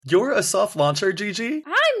You're a soft launcher, Gigi?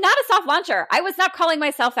 I'm not a soft launcher. I was not calling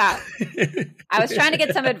myself that. I was trying to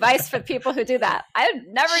get some advice for people who do that. I've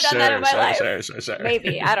never done that in my life. Sure.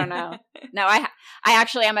 Maybe. I don't know. No, I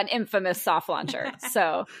actually am an infamous soft launcher.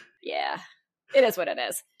 So, yeah, it is what it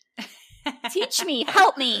is. Teach me.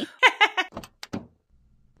 Help me.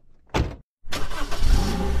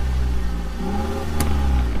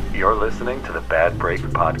 You're listening to the Bad Break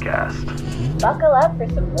Podcast. Buckle up for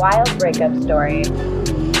some wild breakup stories.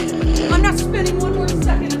 I'm not spending one more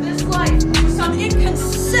second of this life with some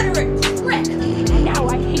inconsiderate prick. And now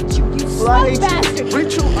I hate you, you slow bastard.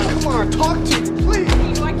 Rachel, come on, talk to me,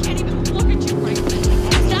 please. I can't even look at you right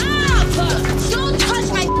now. Stop! Don't touch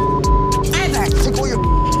my ever. Take all your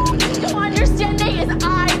You understand me as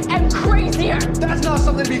I am crazier. That's not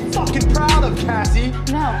something to be fucking proud of, Cassie.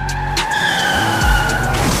 No.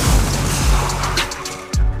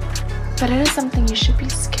 But it is something you should be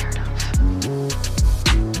scared of.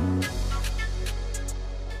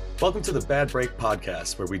 Welcome to the Bad Break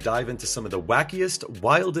Podcast, where we dive into some of the wackiest,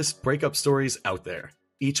 wildest breakup stories out there.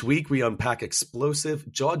 Each week, we unpack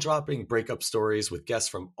explosive, jaw-dropping breakup stories with guests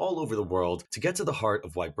from all over the world to get to the heart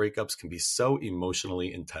of why breakups can be so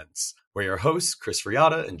emotionally intense. We're your hosts, Chris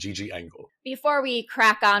Riata and Gigi Engel. Before we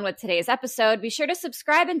crack on with today's episode, be sure to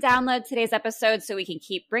subscribe and download today's episode so we can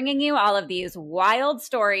keep bringing you all of these wild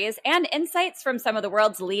stories and insights from some of the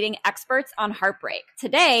world's leading experts on heartbreak.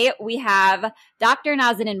 Today, we have Dr.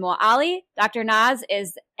 Nazanin Moali. Dr. Naz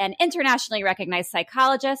is an internationally recognized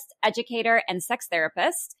psychologist, educator, and sex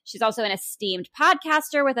therapist. She's also an esteemed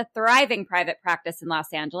podcaster with a thriving private practice in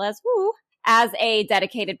Los Angeles. Woo! As a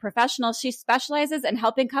dedicated professional, she specializes in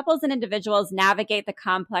helping couples and individuals navigate the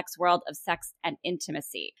complex world of sex and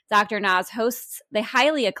intimacy. Dr. Naz hosts the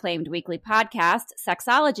highly acclaimed weekly podcast,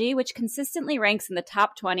 Sexology, which consistently ranks in the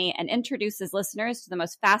top 20 and introduces listeners to the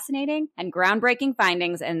most fascinating and groundbreaking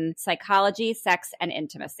findings in psychology, sex, and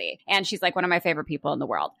intimacy. And she's like one of my favorite people in the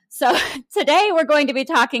world. So today we're going to be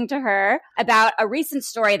talking to her about a recent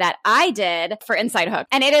story that I did for Inside Hook.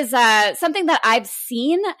 And it is something that I've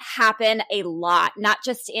seen happen a lot, not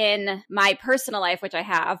just in my personal life, which I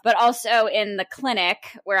have, but also in the clinic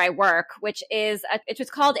where I work, which is, it was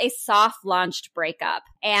called a soft launched breakup.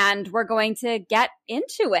 And we're going to get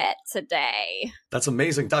into it today. That's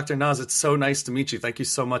amazing. Dr. Naz, it's so nice to meet you. Thank you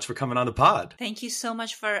so much for coming on the pod. Thank you so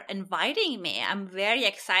much for inviting me. I'm very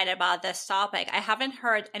excited about this topic. I haven't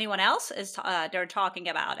heard anyone else they're talking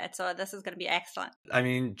about it, so this is going to be excellent. I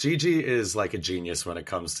mean, Gigi is like a genius when it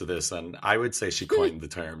comes to this, and I would say she coined the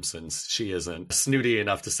term since she isn't snooty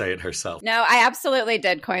enough to say it herself. No, I absolutely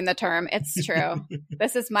did coin the term. It's true.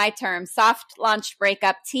 This is my term, soft launch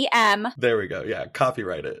breakup, TM. There we go. Yeah,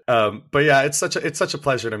 copyright it. But yeah, it's such a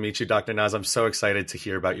pleasure to meet you, Dr. Naz. I'm so excited to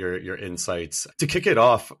hear about your insights. To kick it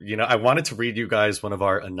off, I wanted to read you guys one of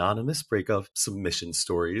our anonymous breakup submission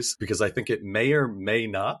stories because I think it may or may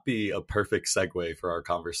not be a perfect segue for our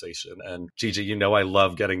conversation. And Gigi, I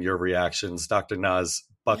love getting your reactions. Dr. Naz,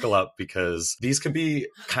 buckle up because these can be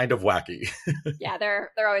kind of wacky. Yeah,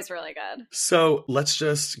 they're always really good. So let's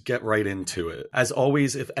just get right into it. As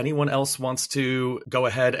always, if anyone else wants to go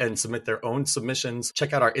ahead and submit their own submissions,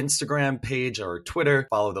 check out our Instagram page or Twitter.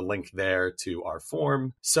 Follow the link there to our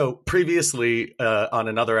form. So previously on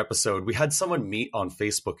another episode, we had someone meet on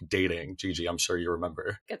Facebook dating. Gigi, I'm sure you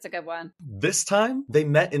remember. It's a good one. This time, they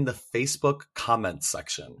met in the Facebook comments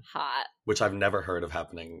section. Hot. Which I've never heard of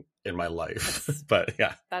happening in my life. But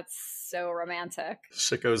yeah. That's so romantic.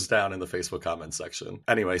 Shit goes down in the Facebook comments section.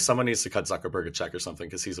 Anyway, someone needs to cut Zuckerberg a check or something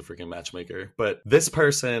because he's a freaking matchmaker. But this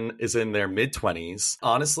person is in their mid-20s.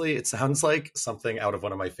 Honestly, it sounds like something out of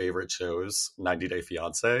one of my favorite shows, 90 Day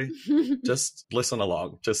Fiancé. Just listen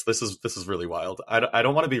along. Just this is really wild. I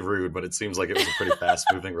don't want to be rude, but it seems like it was a pretty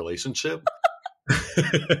fast-moving relationship.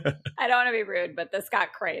 I don't want to be rude, but this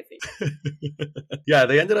got crazy. Yeah,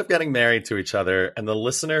 they ended up getting married to each other. And the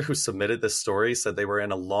listener who submitted this story said they were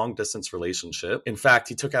in a long distance relationship. In fact,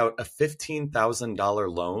 he took out a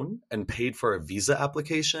 $15,000 loan and paid for a visa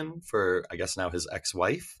application for, I guess now his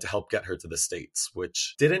ex-wife to help get her to the States,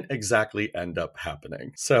 which didn't exactly end up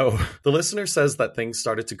happening. So the listener says that things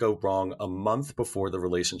started to go wrong a month before the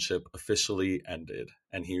relationship officially ended.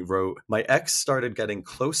 And he wrote, "My ex started getting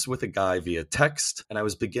close with a guy via text, and I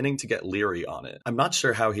was beginning to get leery on it. I'm not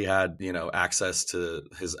sure how he had, access to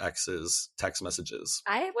his ex's text messages."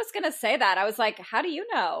 I was going to say that. I was like, how do you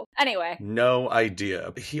know? Anyway. No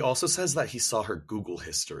idea. He also says that he saw her Google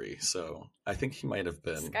history. So I think he might have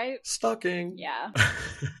been stalking. Yeah.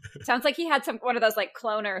 Sounds like he had one of those like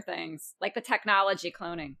cloner things, like the technology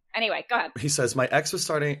cloning. Anyway, go ahead. He says, my ex was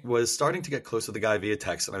starting to get close to the guy via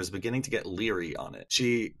text, and I was beginning to get leery on it.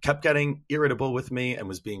 She kept getting irritable with me and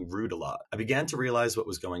was being rude a lot. I began to realize what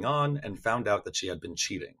was going on and found out that she had been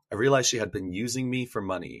cheating. I realized she had been using me for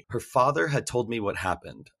money. Her father had told me what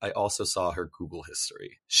happened. I also saw her Google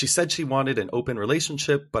history. She said she wanted an open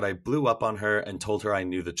relationship, but I blew up on her and told her I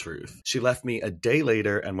knew the truth. She left me a day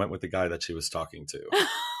later and went with the guy that she was talking to.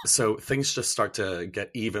 So things just start to get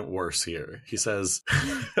even worse here. He says,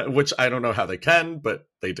 which I don't know how they can, but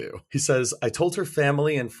they do. He says, I told her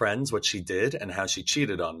family and friends what she did and how she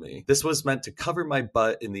cheated on me. This was meant to cover my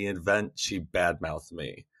butt in the event she badmouthed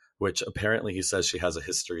me, which apparently he says she has a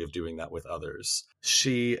history of doing that with others.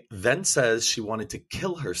 She then says she wanted to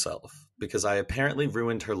kill herself because I apparently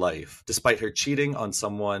ruined her life, despite her cheating on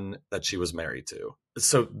someone that she was married to.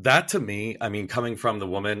 So that to me, I mean, coming from the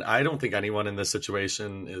woman, I don't think anyone in this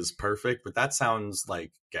situation is perfect, but that sounds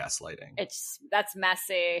like gaslighting. That's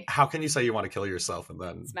messy. How can you say you want to kill yourself and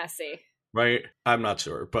then... It's messy. Right? I'm not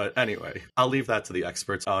sure. But anyway, I'll leave that to the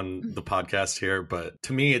experts on the podcast here. But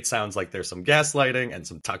to me, it sounds like there's some gaslighting and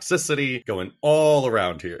some toxicity going all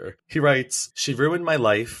around here. He writes, she ruined my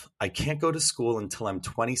life. I can't go to school until I'm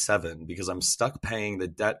 27 because I'm stuck paying the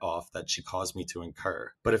debt off that she caused me to incur.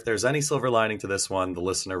 But if there's any silver lining to this one, the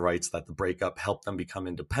listener writes that the breakup helped them become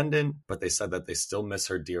independent, but they said that they still miss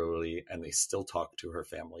her dearly and they still talk to her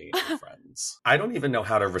family and friends. I don't even know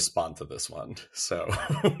how to respond to this one. So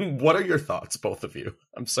what are your thoughts, both of you?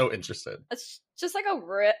 I'm so interested. It's just like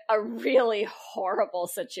a really horrible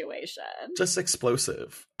situation. Just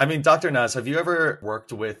explosive. I mean, Dr. Naz, have you ever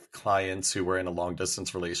worked with clients who were in a long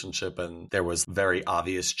distance relationship and there was very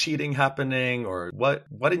obvious cheating happening? Or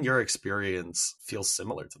what in your experience feels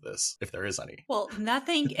similar to this, if there is any? Well,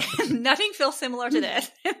 nothing feels similar to this.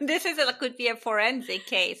 This could be a forensic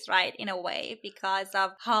case, right? In a way, because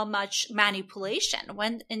of how much manipulation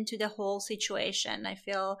went into the whole situation. I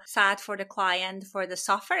feel sad for the client, for the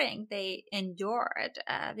suffering they endured,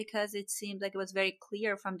 because it seemed like it was very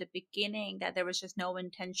clear from the beginning that there was just no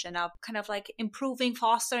intention of kind of like improving,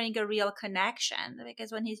 fostering a real connection.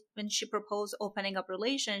 Because when she proposed opening up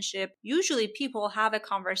relationship, usually people have a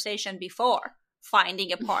conversation before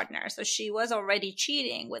finding a partner. So she was already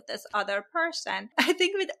cheating with this other person. I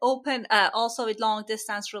think with also with long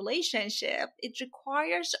distance relationship, it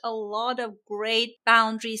requires a lot of great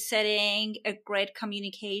boundary setting, a great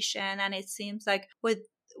communication. And it seems like with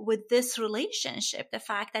this relationship, the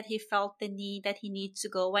fact that he felt the need that he needs to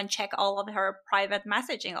go and check all of her private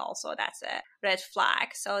messaging also, that's a red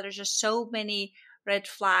flag. So there's just so many red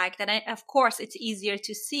flag that of course it's easier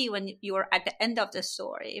to see when you're at the end of the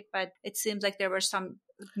story, but it seems like there were some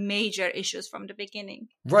major issues from the beginning.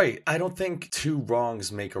 Right. I don't think two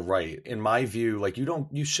wrongs make a right. In my view, like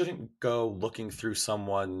you shouldn't go looking through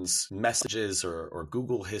someone's messages or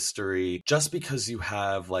Google history just because you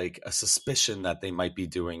have like a suspicion that they might be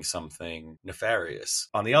doing something nefarious.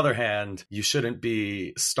 On the other hand, you shouldn't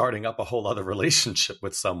be starting up a whole other relationship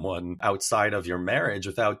with someone outside of your marriage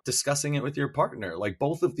without discussing it with your partner. Like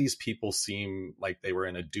both of these people seem like they were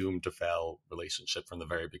in a doomed to fail relationship from the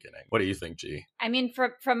very beginning. What do you think, G? I mean,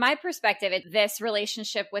 from my perspective, this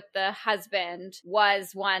relationship with the husband was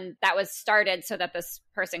one that was started so that this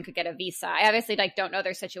person could get a visa. I obviously don't know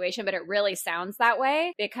their situation, but it really sounds that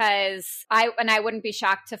way because I wouldn't be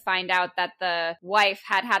shocked to find out that the wife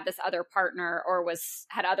had this other partner or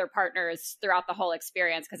had other partners throughout the whole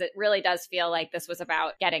experience, because it really does feel like this was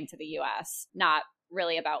about getting to the US, not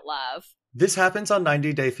really about love. This happens on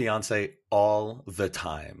 90 Day Fiancé all the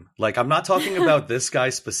time. Like, I'm not talking about this guy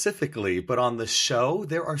specifically, but on the show,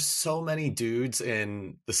 there are so many dudes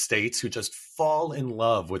in the States who just fall in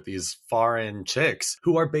love with these foreign chicks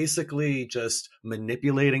who are basically just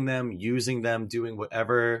manipulating them, using them, doing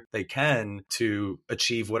whatever they can to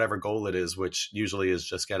achieve whatever goal it is, which usually is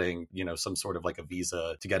just getting, some sort of like a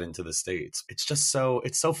visa to get into the States. It's just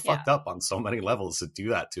it's so fucked up on so many levels to do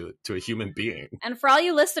that to a human being. And for all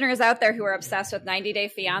you listeners out there who are obsessed with 90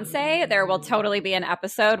 Day Fiancé, there will totally be an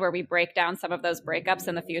episode where we break down some of those breakups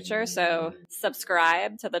in the future. So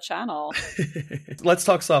subscribe to the channel. Let's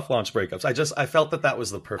talk soft launch breakups. I felt that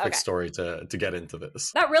was the perfect story to get into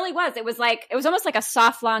this. That really was. It was almost like a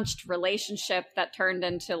soft launched relationship that turned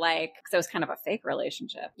into because it was kind of a fake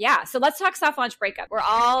relationship. Yeah. So let's talk soft launch breakup. We're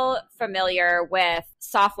all familiar with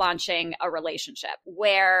soft launching a relationship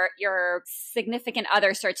where your significant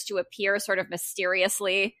other starts to appear sort of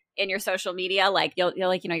mysteriously in your social media, like you're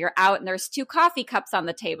like, you're out and there's 2 coffee cups on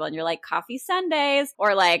the table and you're like, coffee Sundays,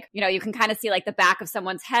 or like, you can kind of see like the back of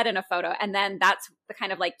someone's head in a photo. And then that's the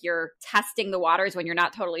kind of like you're testing the waters when you're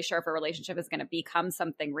not totally sure if a relationship is going to become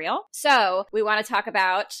something real. So we want to talk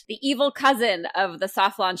about the evil cousin of the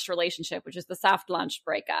soft launched relationship, which is the soft launched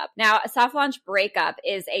breakup. Now, a soft launched breakup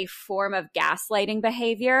is a form of gaslighting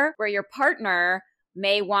behavior where your partner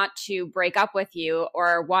may want to break up with you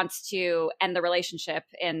or wants to end the relationship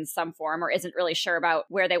in some form or isn't really sure about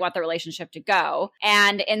where they want the relationship to go.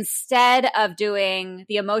 And instead of doing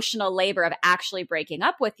the emotional labor of actually breaking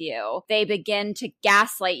up with you, they begin to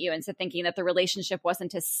gaslight you into thinking that the relationship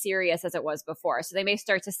wasn't as serious as it was before. So they may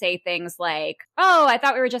start to say things like, oh, I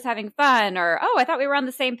thought we were just having fun, or, oh, I thought we were on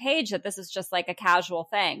the same page, that this is just like a casual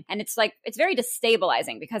thing. And it's like, it's very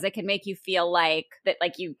destabilizing because it can make you feel like that,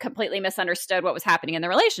 like you completely misunderstood what was happening in the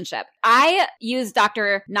relationship. I use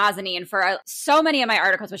Dr. Nazanin for so many of my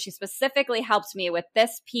articles, but she specifically helped me with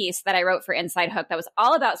this piece that I wrote for Inside Hook that was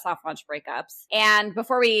all about soft launch breakups. And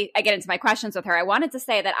before I get into my questions with her, I wanted to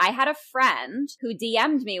say that I had a friend who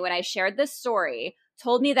DM'd me when I shared this story,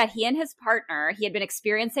 told me that he and his partner, he had been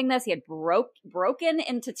experiencing this. He had broken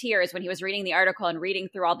into tears when he was reading the article and reading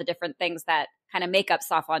through all the different things that kind of make up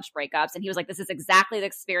soft launch breakups. And he was like, this is exactly the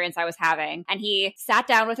experience I was having. And he sat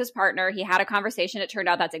down with his partner. He had a conversation. It turned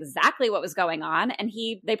out that's exactly what was going on. And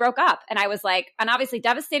they broke up. And I was like, and obviously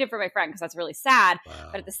devastated for my friend because that's really sad. Wow.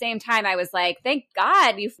 But at the same time, I was like, thank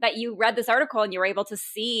God that you read this article and you were able to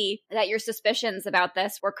see that your suspicions about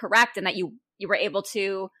this were correct and that you were able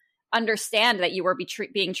to understand that you were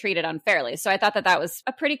being treated unfairly. So I thought that was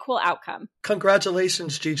a pretty cool outcome.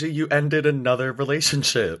 Congratulations, Gigi. You ended another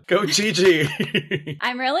relationship. Go, Gigi.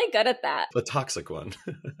 I'm really good at that. The toxic one.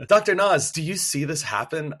 Dr. Naz, do you see this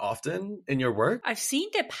happen often in your work? I've seen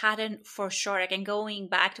the pattern for sure. Again, going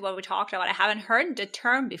back to what we talked about, I haven't heard the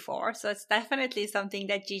term before. So it's definitely something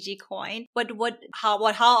that Gigi coined. But how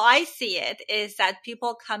I see it is that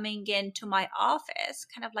people coming into my office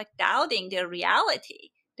kind of like doubting their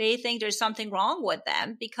reality. They think there's something wrong with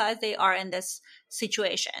them because they are in this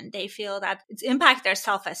situation. They feel that it impacts their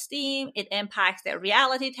self-esteem. It impacts their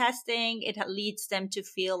reality testing. It leads them to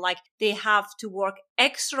feel like they have to work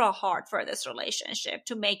extra hard for this relationship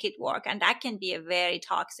to make it work. And that can be a very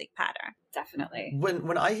toxic pattern. Definitely.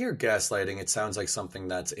 When I hear gaslighting, it sounds like something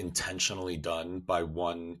that's intentionally done by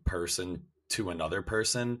one person to another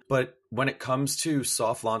person. But when it comes to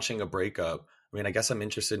soft launching a breakup, I mean, I guess I'm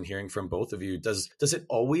interested in hearing from both of you. Does it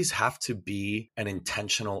always have to be an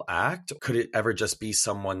intentional act? Could it ever just be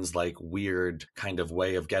someone's like weird kind of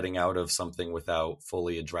way of getting out of something without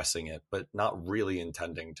fully addressing it, but not really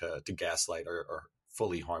intending to gaslight or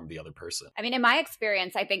fully harm the other person? I mean, in my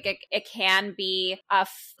experience, I think it can be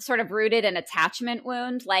sort of rooted in attachment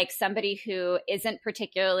wound, like somebody who isn't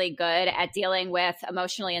particularly good at dealing with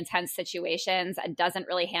emotionally intense situations and doesn't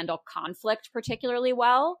really handle conflict particularly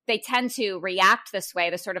well. They tend to react this way,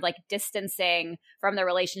 the sort of like distancing from the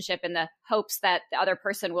relationship in the hopes that the other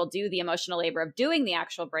person will do the emotional labor of doing the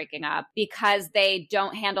actual breaking up because they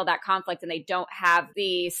don't handle that conflict and they don't have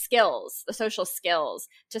the skills, the social skills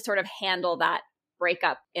to sort of handle that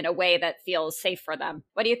breakup in a way that feels safe for them.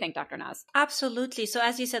 What do you think, Dr. Naz? Absolutely. So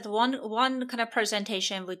as you said, one kind of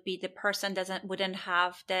presentation would be the person wouldn't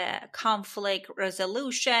have the conflict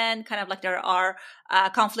resolution, kind of like there are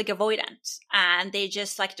conflict avoidance, and they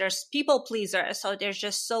just like there's people pleasers. So they're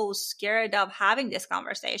just so scared of having this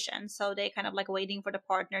conversation. So they kind of like waiting for the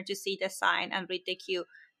partner to see the sign and read the cue.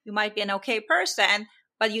 You might be an okay person,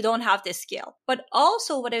 but you don't have the skill. But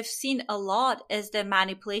also what I've seen a lot is the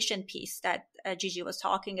manipulation piece that Gigi was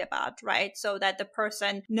talking about, right? So that the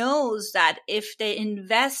person knows that if they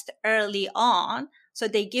invest early on, so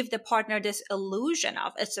they give the partner this illusion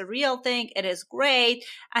of it's a real thing, it is great,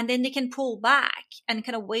 and then they can pull back and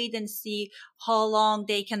kind of wait and see how long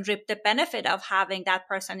they can reap the benefit of having that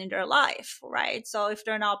person in their life, right? So if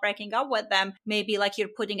they're not breaking up with them, maybe like you're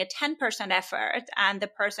putting a 10% effort and the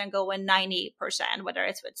person going 90%, whether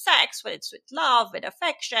it's with sex, whether it's with love, with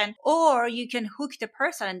affection, or you can hook the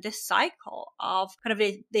person in this cycle of kind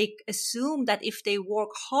of they assume that if they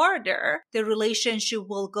work harder, the relationship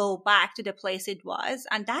will go back to the place it was.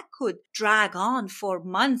 And that could drag on for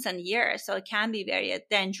months and years. So it can be very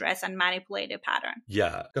dangerous and manipulative pattern.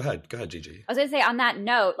 Yeah. Go ahead, Gigi. I was going to say on that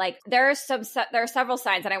note, like there are several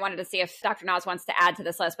signs, and I wanted to see if Dr. Naz wants to add to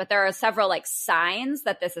this list, but there are several like signs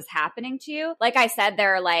that this is happening to you. Like I said,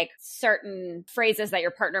 there are like certain phrases that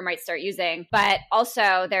your partner might start using, but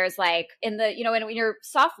also there's like in the, when you're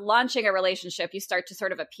soft launching a relationship, you start to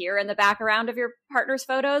sort of appear in the background of your partner's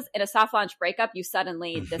photos. In a soft launch breakup, you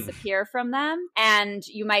suddenly disappear from them. And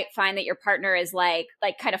you might find that your partner is like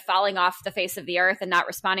kind of falling off the face of the earth and not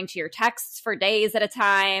responding to your texts for days at a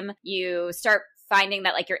time. You start finding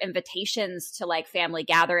that like your invitations to like family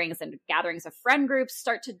gatherings and gatherings of friend groups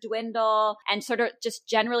start to dwindle and sort of just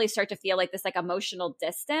generally start to feel like this like emotional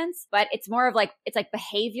distance. But it's more of like, it's like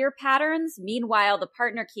behavior patterns. Meanwhile, the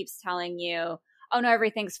partner keeps telling you, oh no,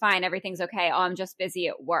 everything's fine, everything's okay. Oh, I'm just busy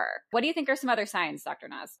at work. What do you think are some other signs, Dr.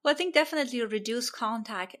 Naz? Well, I think definitely reduced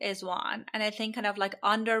contact is one. And I think kind of like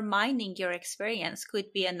undermining your experience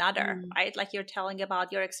could be another, right? Like you're telling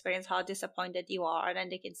about your experience, how disappointed you are. And then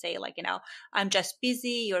they can say like, I'm just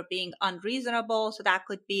busy, you're being unreasonable. So that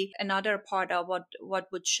could be another part of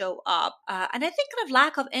what would show up. And I think kind of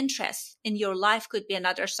lack of interest in your life could be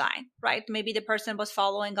another sign, right? Maybe the person was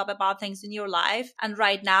following up about things in your life. And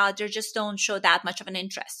right now they just don't show that much of an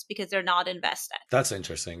interest because they're not invested. That's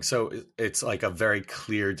interesting. So it's like a very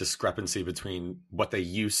clear discrepancy between what they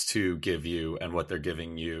used to give you and what they're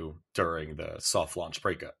giving you during the soft launch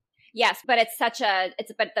breakup. Yes, but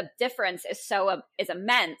but the difference is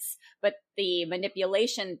immense, but the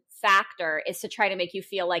manipulation factor is to try to make you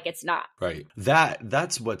feel like it's not. Right.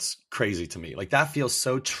 That's what's crazy to me. Like that feels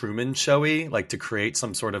so Truman Showy, like to create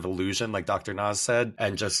some sort of illusion, like Dr. Naz said,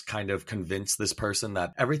 and just kind of convince this person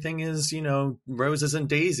that everything is, roses and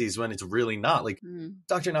daisies when it's really not. Like,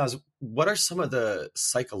 Dr. Naz, what are some of the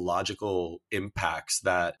psychological impacts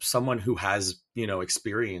that someone who has,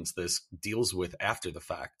 experienced this deals with after the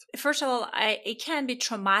fact? First of all, it can be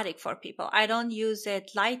traumatic for people. I don't use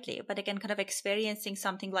it lightly, but again, kind of experiencing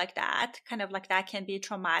something like that, can be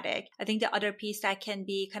traumatic. I think the other piece that can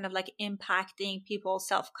be kind of like impacting people's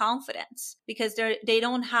self-confidence because they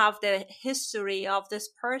don't have the history of this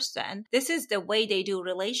person. This is the way they do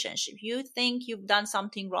relationship. You think you've done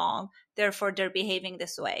something wrong, therefore they're behaving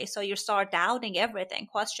this way. So you start doubting everything,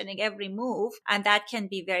 questioning every move, and that can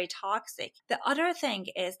be very toxic. The other thing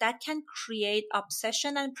is that can create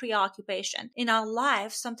obsession and preoccupation. In our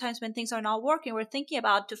lives, sometimes when things are not working, we're thinking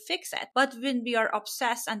about to fix it. But when we are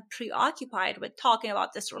obsessed and preoccupied with talking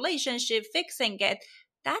about this relationship, fixing it,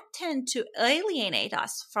 that tend to alienate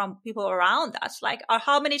us from people around us. Like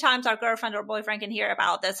how many times our girlfriend or boyfriend can hear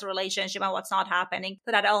about this relationship and what's not happening.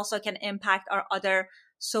 So that also can impact our other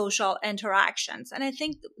social interactions. And I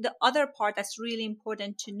think the other part that's really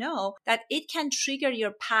important to know that it can trigger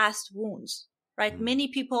your past wounds, right? Many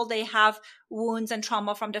people, they have wounds and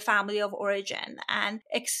trauma from the family of origin, and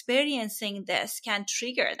experiencing this can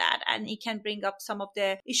trigger that, and it can bring up some of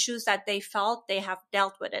the issues that they felt they have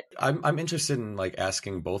dealt with it. I'm interested in like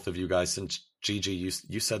asking both of you guys, since Gigi,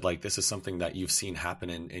 you said like this is something that you've seen happen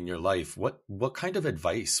in your life. What kind of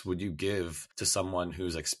advice would you give to someone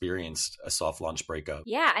who's experienced a soft launch breakup?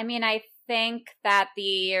 Yeah, I mean, I think that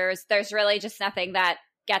there's really just nothing that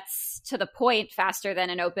gets to the point faster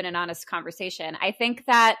than an open and honest conversation. I think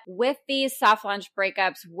that with these soft launch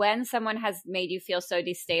breakups, when someone has made you feel so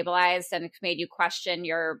destabilized and it's made you question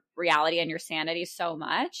your reality and your sanity so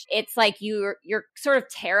much, it's like you're sort of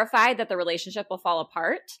terrified that the relationship will fall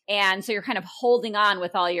apart. And so you're kind of holding on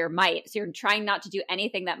with all your might. So you're trying not to do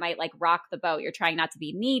anything that might like rock the boat. You're trying not to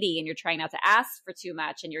be needy, and you're trying not to ask for too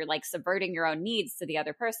much, and you're like subverting your own needs to the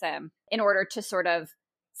other person in order to sort of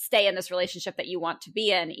stay in this relationship that you want to be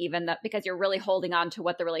in, even though, because you're really holding on to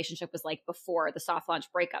what the relationship was like before the soft launch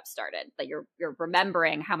breakup started, that you're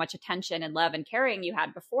remembering how much attention and love and caring you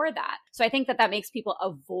had before that. So I think that makes people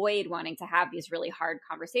avoid wanting to have these really hard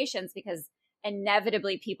conversations, because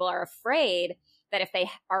inevitably people are afraid that if they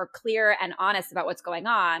are clear and honest about what's going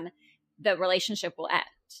on, the relationship will end.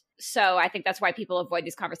 So I think that's why people avoid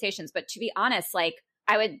these conversations. But to be honest, like,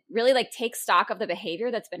 I would really like take stock of the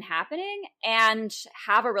behavior that's been happening and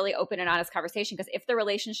have a really open and honest conversation. Because if the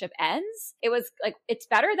relationship ends, it's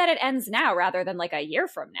better that it ends now rather than like a year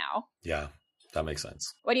from now. Yeah, that makes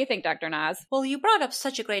sense. What do you think, Dr. Naz? Well, you brought up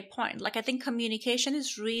such a great point. Like, I think communication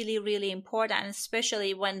is really, really important,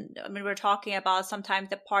 especially when we're talking about sometimes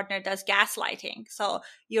the partner does gaslighting. So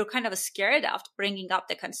you're kind of scared of bringing up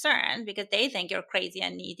the concern because they think you're crazy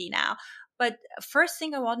and needy now. But first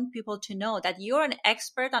thing I want people to know that you're an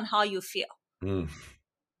expert on how you feel.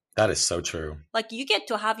 That is so true. Like, you get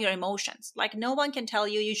to have your emotions. Like, no one can tell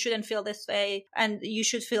you shouldn't feel this way and you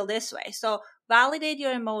should feel this way. So validate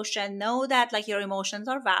your emotion, know that like your emotions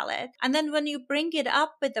are valid. And then when you bring it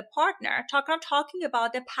up with the partner, talking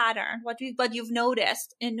about the pattern, what you've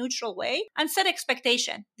noticed in a neutral way, and set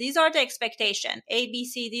expectation. These are the expectation, A, B,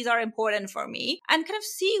 C, these are important for me, and kind of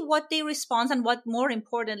see what they respond and what, more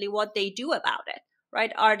importantly, what they do about it.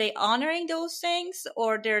 Right? Are they honoring those things,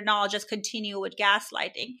 or they're not just continue with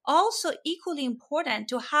gaslighting? Also, equally important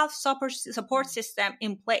to have support system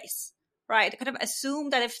in place. right? Kind of assume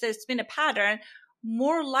that if there's been a pattern,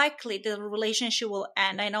 more likely the relationship will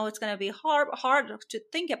end. I know it's going to be hard to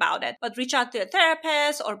think about it, but reach out to a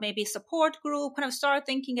therapist or maybe support group, kind of start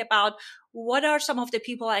thinking about what are some of the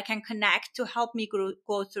people I can connect to help me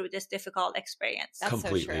go through this difficult experience. That's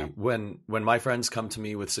completely. So true. When my friends come to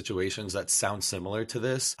me with situations that sound similar to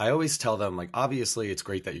this, I always tell them, like, obviously it's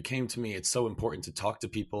great that you came to me. It's so important to talk to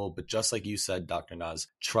people, but just like you said, Dr. Naz,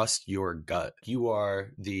 trust your gut. You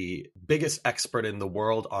are the biggest expert in the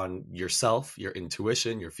world on yourself, your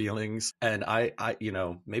intuition, your feelings. And I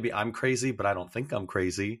maybe I'm crazy, but I don't think I'm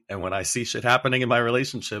crazy. And when I see shit happening in my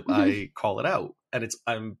relationship, I call it out. And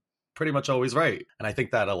I'm pretty much always right. And I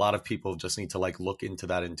think that a lot of people just need to like look into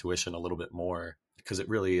that intuition a little bit more, because it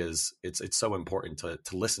really is, it's so important to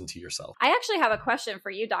listen to yourself. I actually have a question for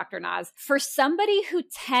you, Dr. Naz. For somebody who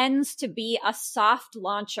tends to be a soft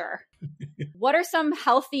launcher, what are some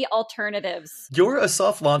healthy alternatives? You're a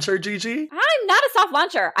soft launcher, Gigi? I'm not a soft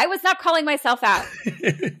launcher. I was not calling myself out.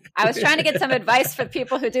 I was trying to get some advice for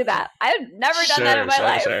people who do that. I've never done that in my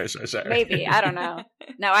life. Sure. Maybe. I don't know.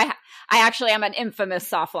 No, I actually am an infamous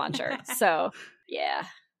soft launcher. So yeah,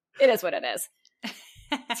 it is what it is.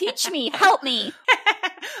 Teach me, help me.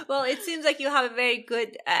 Well, it seems like you have a very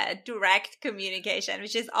good direct communication,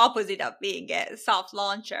 which is opposite of being a soft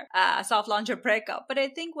launcher breakup. But I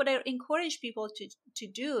think what I encourage people to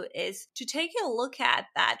do is to take a look at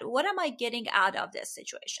that. What am I getting out of this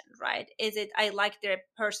situation, right? Is it I like the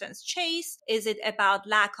person's chase? Is it about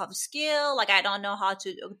lack of skill? Like I don't know how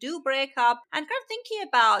to do breakup? And kind of thinking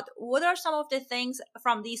about what are some of the things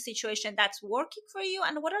from these situations that's working for you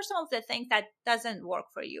and what are some of the things that doesn't work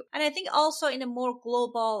for you. And I think also in a more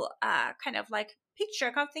global kind of like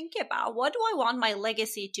picture, kind of thinking about what do I want my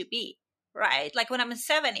legacy to be? Right? Like when I'm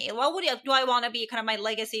 70, what do I want to be? Kind of my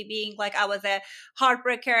legacy being like I was a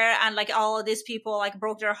heartbreaker and like all of these people like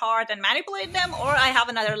broke their heart and manipulated them, or I have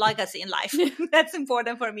another legacy in life. That's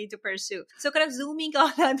important for me to pursue. So kind of zooming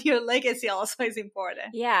on your legacy also is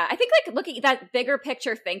important. Yeah. I think like looking at that bigger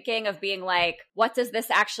picture thinking of being like, what does this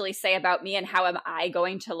actually say about me and how am I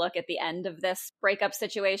going to look at the end of this breakup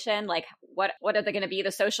situation? Like what are going to be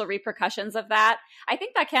the social repercussions of that? I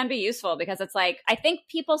think that can be useful because it's like, I think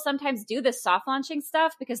people sometimes do this soft launching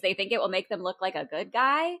stuff because they think it will make them look like a good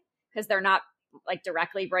guy because they're not like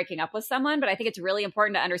directly breaking up with someone. But I think it's really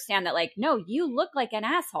important to understand that like, no, you look like an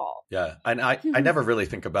asshole. Yeah. And I never really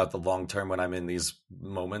think about the long term when I'm in these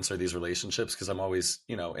moments or these relationships because I'm always,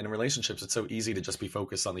 in relationships, it's so easy to just be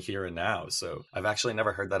focused on the here and now. So I've actually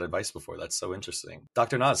never heard that advice before. That's so interesting.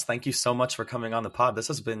 Dr. Naz, thank you so much for coming on the pod. This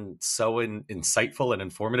has been so insightful and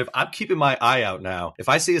informative. I'm keeping my eye out now. If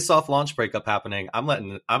I see a soft launch breakup happening, I'm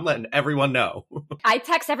letting everyone know. I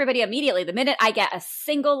text everybody immediately the minute I get a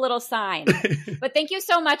single little sign. But thank you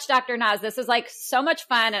so much, Dr. Naz. This is like so much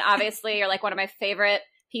fun. And obviously you're like one of my favorite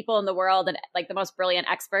people in the world and like the most brilliant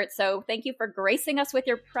experts. So thank you for gracing us with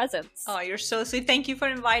your presence. Oh, you're so sweet. Thank you for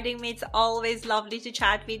inviting me. It's always lovely to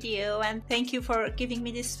chat with you. And thank you for giving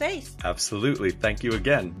me this space. Absolutely. Thank you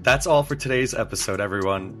again. That's all for today's episode,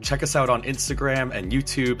 everyone. Check us out on Instagram and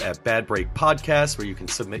YouTube at Bad Break Podcast, where you can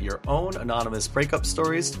submit your own anonymous breakup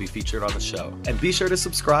stories to be featured on the show. And be sure to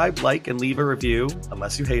subscribe, like, and leave a review.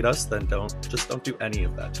 Unless you hate us, then don't do any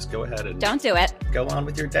of that. Just go ahead and don't do it. Go on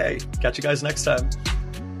with your day. Catch you guys next time.